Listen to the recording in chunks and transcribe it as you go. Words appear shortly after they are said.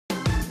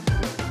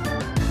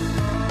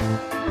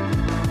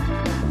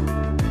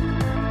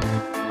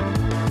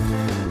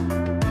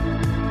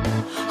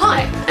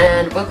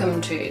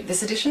welcome to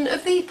this edition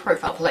of the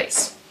Profile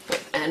Police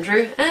with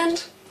Andrew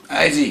and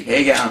AIDzee, here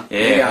you go.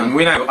 Yeah, and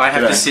we know I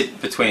have to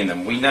sit between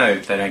them. We know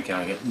they don't go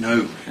and get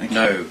no.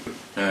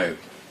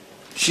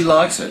 She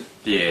likes it.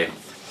 Yeah,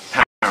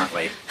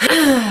 apparently.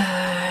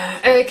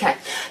 okay,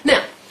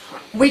 now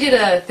we did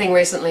a thing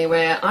recently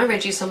where I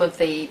read you some of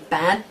the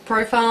bad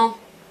profile,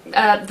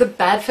 the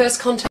bad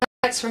first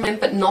contacts from him,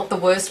 but not the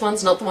worst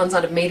ones, not the ones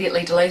I'd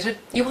immediately deleted.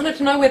 You wanted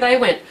to know where they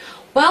went.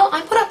 Well,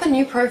 I put up a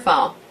new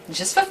profile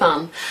just for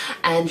fun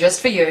and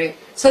just for you,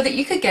 so that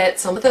you could get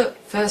some of the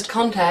first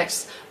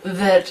contacts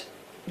that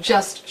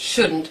just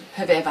shouldn't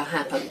have ever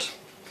happened.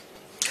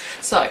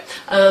 So,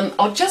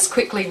 I'll just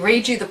quickly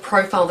read you the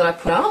profile that I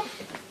put up.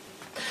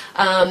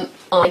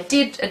 I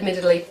did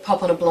admittedly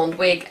pop on a blonde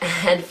wig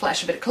and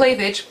flash a bit of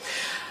cleavage,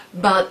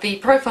 but the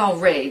profile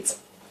reads,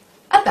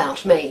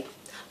 "About me.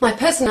 My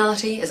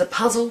personality is a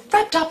puzzle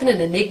wrapped up in an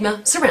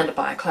enigma surrounded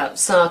by a cloud of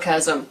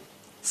sarcasm."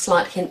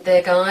 Slight hint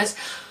there, guys.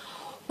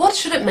 What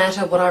should it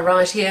matter what I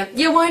write here?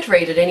 You won't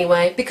read it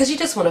anyway, because you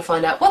just want to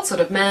find out what sort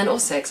of man or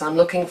sex I'm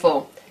looking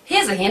for.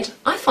 Here's a hint.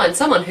 I find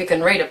someone who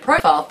can read a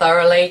profile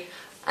thoroughly,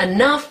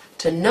 enough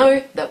to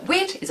know that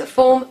wit is a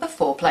form of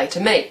foreplay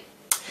to me.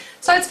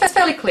 So it's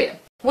fairly clear.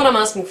 What I'm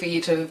asking for you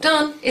to have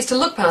done is to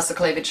look past the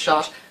cleavage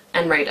shot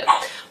and read it.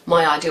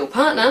 My ideal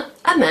partner,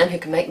 a man who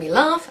can make me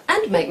laugh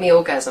and make me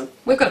orgasm.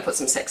 We've got to put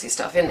some sexy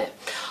stuff in there.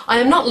 I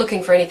am not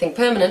looking for anything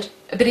permanent,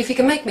 but if you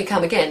can make me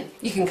come again,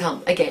 you can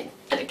come again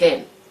and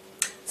again.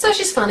 So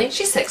she's funny,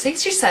 she's sexy,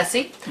 she's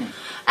sassy,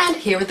 and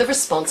here are the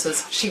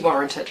responses she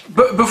warranted.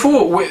 But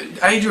before,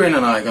 Adrian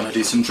and I are going to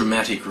do some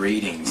dramatic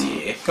readings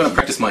here. I'm going to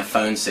practice my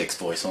phone sex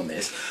voice on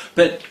this.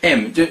 But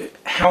Em,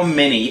 how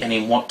many and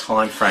in what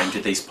time frame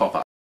did these pop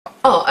up?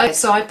 Oh, okay,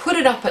 so I put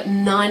it up at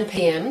 9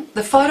 PM.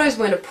 The photos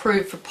weren't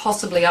approved for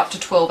possibly up to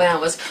 12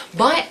 hours.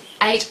 By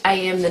 8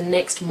 AM the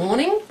next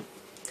morning,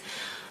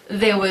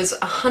 there was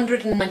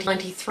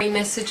 193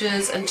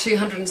 messages and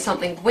 200 and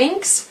something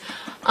winks.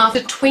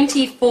 After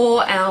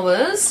 24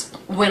 hours,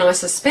 when I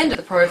suspended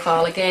the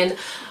profile again,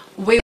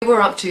 we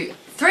were up to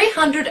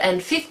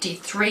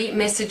 353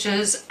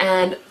 messages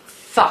and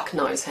fuck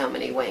knows how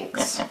many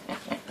winks.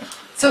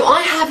 So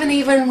I haven't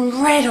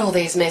even read all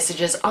these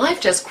messages.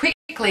 I've just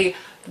quickly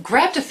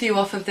grabbed a few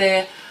off of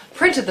there,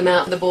 printed them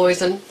out for the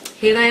boys, and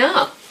here they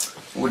are.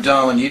 Well,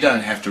 darling, you don't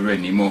have to read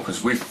anymore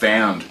because we've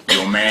found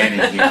your man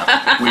in here.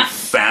 We've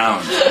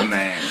found the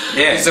man.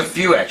 Yeah. There's a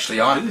few, actually.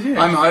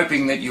 I'm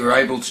hoping that you're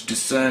able to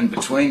discern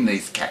between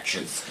these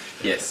catches.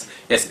 Yes,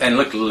 yes, and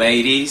look,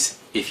 ladies,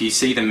 if you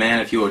see the man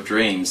of your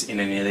dreams in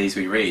any of these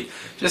we read,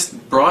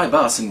 just bribe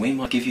us and we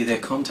might give you their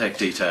contact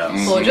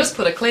details. Or just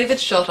put a cleavage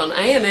shot on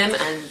AMM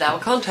and they'll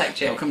contact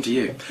you. They'll come to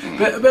you.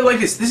 But like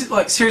this is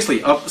like,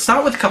 seriously, I'll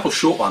start with a couple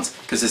short ones,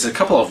 because there's a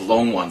couple of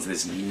long ones,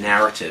 there's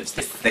narratives,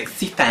 there's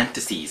sexy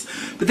fantasies.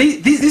 But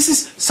this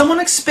is, someone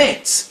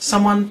expects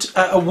someone,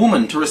 a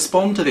woman, to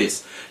respond to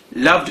this.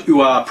 Loved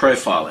our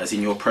profile, as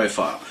in your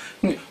profile.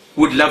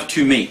 Would love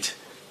to meet.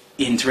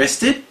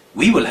 Interested?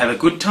 We will have a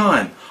good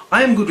time.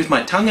 I am good with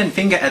my tongue and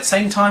finger at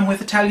same time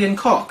with Italian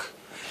cock.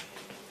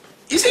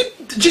 Is it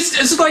just,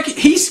 it's like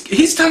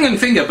he's tongue and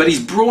finger, but he's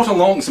brought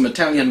along some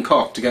Italian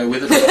cock to go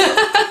with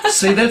it.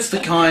 See, that's the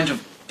kind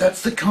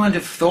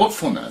of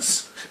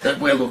thoughtfulness that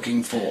we're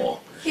looking for.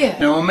 Yeah.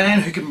 Now, a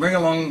man who can bring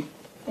along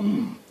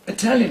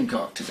Italian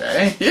cock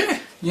today. Yeah.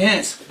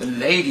 Yes, the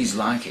ladies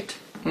like it.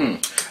 Who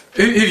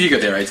have you got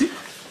there, AIDzee?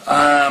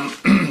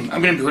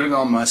 I'm going to be putting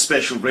on my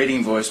special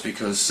reading voice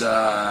because,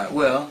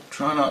 well,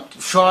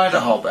 try to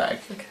hold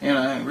back. Okay. You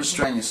know,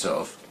 restrain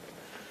yourself.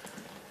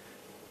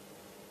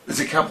 There's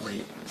a couple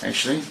here,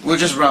 actually. We'll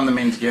just run them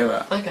in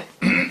together. Okay.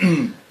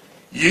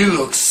 You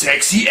look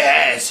sexy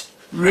as.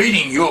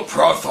 Reading your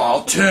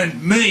profile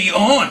turned me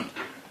on.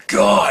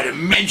 God,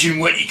 imagine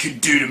what you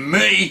could do to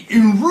me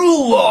in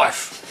real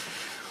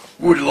life.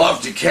 Would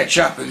love to catch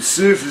up and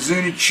surf the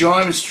Zuni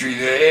chemistry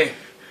there.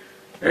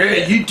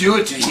 Yeah, you do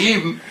it to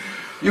him.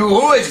 You're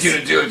always going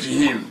to do it to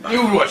him.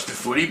 You'll watch the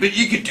footy, but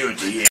you could do it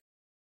to him.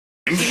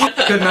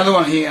 Got another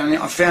one here.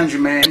 I found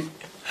your man.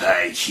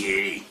 Hey,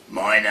 kitty.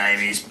 My name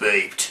is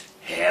Beeped.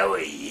 How are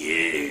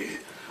you?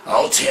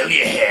 I'll tell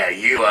you how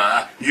you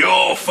are.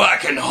 You're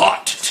fucking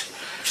hot.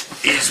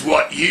 Is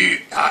what you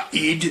are,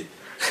 id.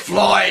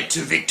 Fly to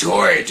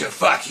Victoria to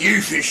fuck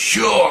you for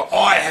sure.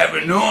 I have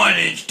a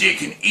 9-inch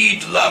dick and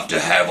he'd love to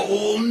have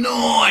all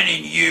 9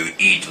 in you.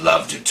 He'd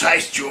love to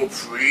taste your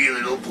pretty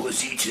little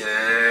pussy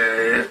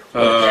too.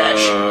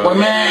 Well,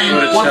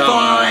 man, what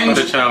fine. What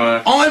a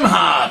charmer. I'm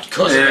hard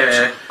because of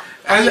it.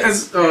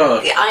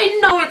 I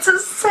know it's a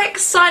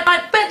sex site,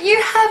 but you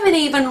haven't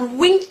even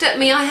winked at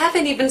me. I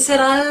haven't even said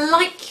I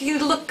like the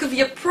look of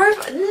your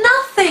profile.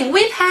 Nothing.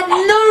 We've had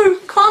no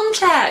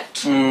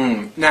contact.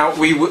 Now,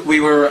 we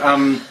were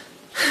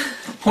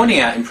pointing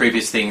out in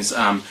previous things,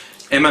 Emma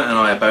and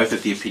I are both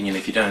of the opinion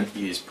if you don't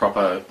use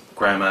proper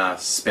grammar,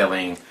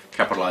 spelling,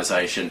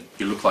 capitalisation,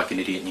 you look like an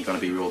idiot and you're going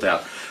to be ruled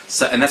out.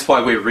 So, and that's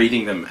why we're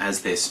reading them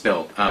as they're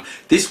spelled.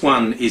 This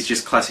one is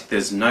just classic.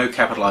 There's no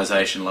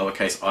capitalisation,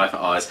 lowercase I for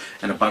eyes,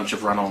 and a bunch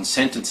of run-on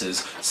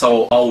sentences.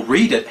 So I'll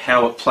read it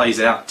how it plays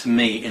out to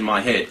me in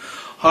my head.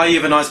 Hi, you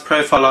have a nice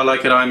profile, I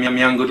like it, I'm a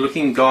young,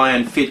 good-looking guy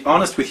and fit,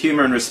 honest with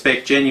humour and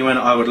respect, genuine,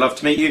 I would love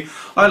to meet you.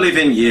 I live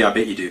in, yeah, I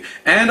bet you do.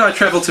 And I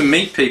travel to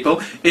meet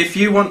people. If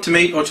you want to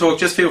meet or talk,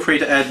 just feel free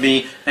to add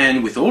me,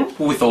 and with all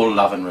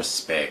love and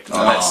respect.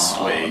 Oh, that's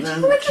sweet.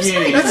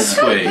 That's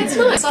sweet. That's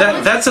nice.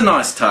 That's a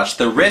nice touch.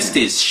 The rest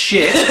is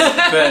shit,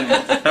 but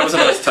that was a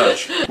nice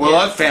touch. Well,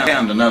 I've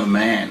found another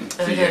man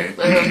for you.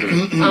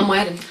 I'm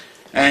waiting.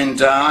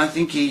 And I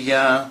think he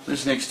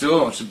lives next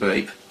door. It's a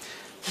beep.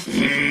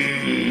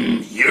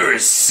 You're a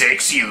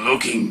sexy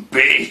looking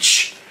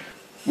bitch.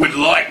 Would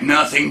like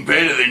nothing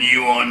better than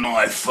you on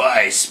my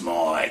face.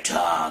 My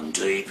tongue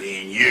deep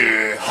in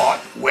you,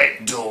 hot,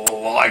 wet, do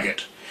like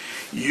it.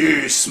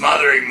 You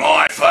smothering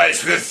my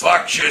face with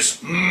fuck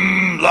just,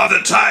 love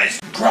the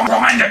taste.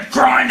 Grind it,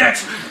 grind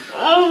it.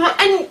 Oh,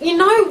 and you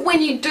know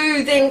when you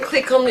do then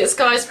click on this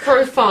guy's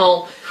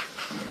profile,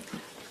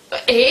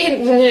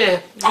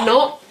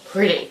 not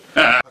pretty.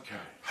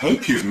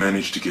 Hope you've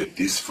managed to get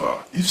this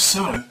far. If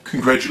so,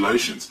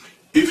 congratulations.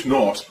 If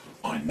not,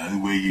 I know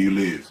where you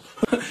live.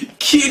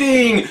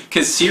 Kidding!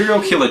 Because serial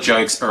killer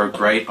jokes are a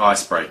great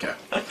icebreaker.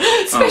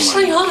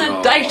 Especially on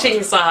a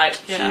dating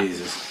site. Yeah.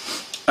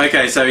 Jesus.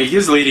 Okay, so he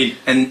gives leading,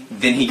 and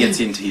then he gets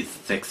into his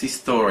sexy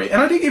story.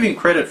 And I do give him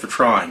credit for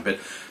trying, but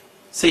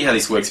see how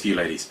this works for you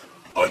ladies.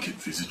 I can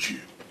visit you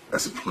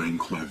as a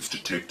plainclothes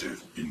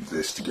detective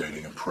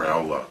investigating a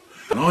prowler.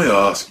 And I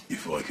ask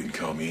if I can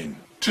come in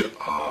to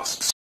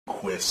ask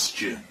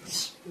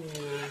questions.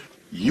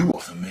 You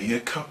offer me a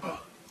cuppa.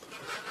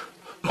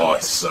 I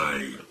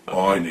say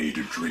I need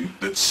a drink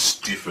that's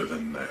stiffer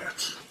than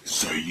that.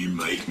 So you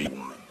make me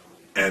one.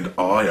 And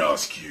I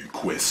ask you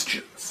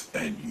questions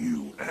and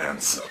you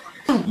answer.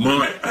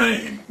 My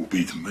aim will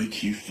be to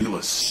make you feel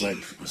as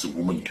safe as a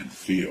woman can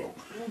feel.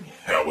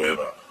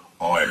 However,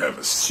 I have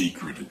a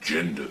secret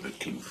agenda that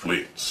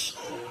conflicts.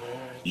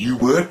 You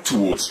work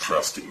towards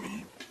trusting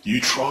me. You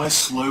try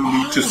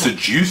slowly to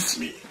seduce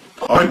me.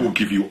 I will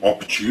give you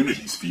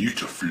opportunities for you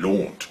to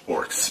flaunt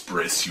or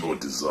express your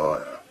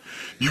desire.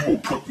 You will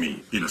put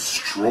me in a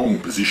strong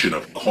position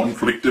of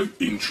conflict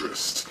of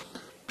interest.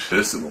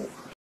 Personal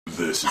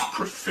versus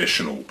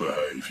professional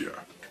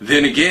behaviour.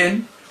 Then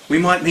again, we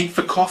might meet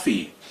for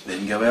coffee,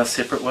 then go our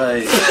separate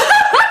ways.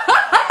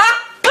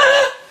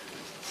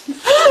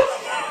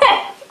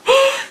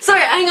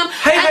 Sorry, hang on.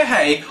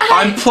 Hey,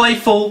 I'm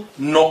playful,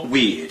 not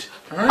weird.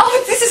 Right?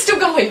 Oh, this is still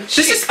going.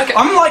 Okay.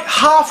 I'm like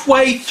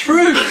halfway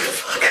through.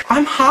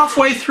 I'm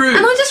halfway through.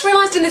 And I just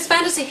realised in this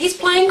fantasy, he's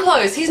plain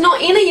clothes. He's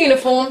not in a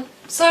uniform.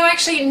 So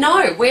actually,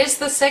 no. Where's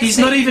the sexy? He's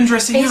not even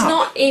dressing up. He's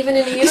not even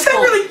in a uniform. Is that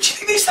really? Do you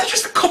think is that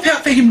just a cop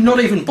out for him not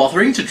even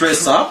bothering to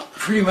dress up?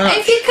 Pretty much.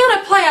 If you're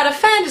gonna play out a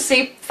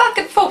fantasy,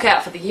 fucking fork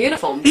out for the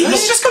uniform.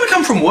 He's just gonna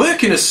come from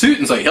work in a suit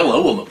and say,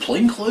 "Hello, I'm a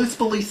plainclothes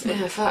policeman."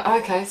 Yeah.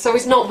 Okay. So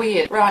he's not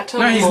weird, right? Tell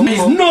No, me he's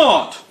more.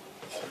 not.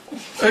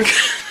 Okay.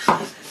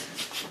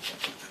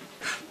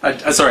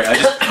 Sorry,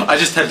 I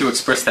just had to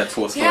express that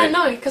forcefully. Yeah,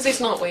 no, because he's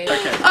not weird.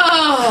 Okay.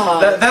 Oh.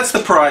 That's the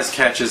prize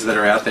catches that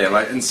are out there.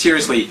 Like, and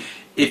seriously,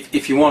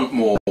 if you want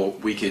more,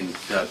 we can.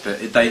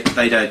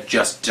 They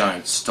just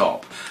don't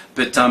stop.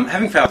 But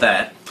having found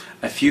that,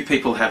 a few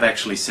people have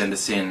actually sent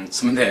us in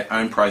some of their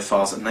own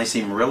profiles, and they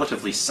seem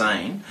relatively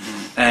sane.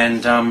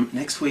 And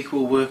next week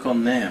we'll work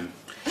on them.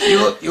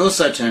 You're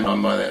so turned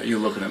on by that. You're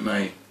looking at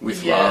me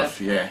with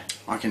love. Yeah,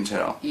 I can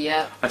tell.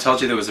 Yeah. I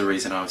told you there was a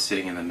reason I was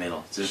sitting in the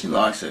middle. She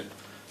likes it.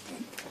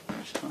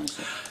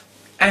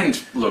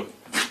 And look,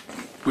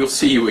 we'll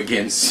see you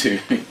again soon.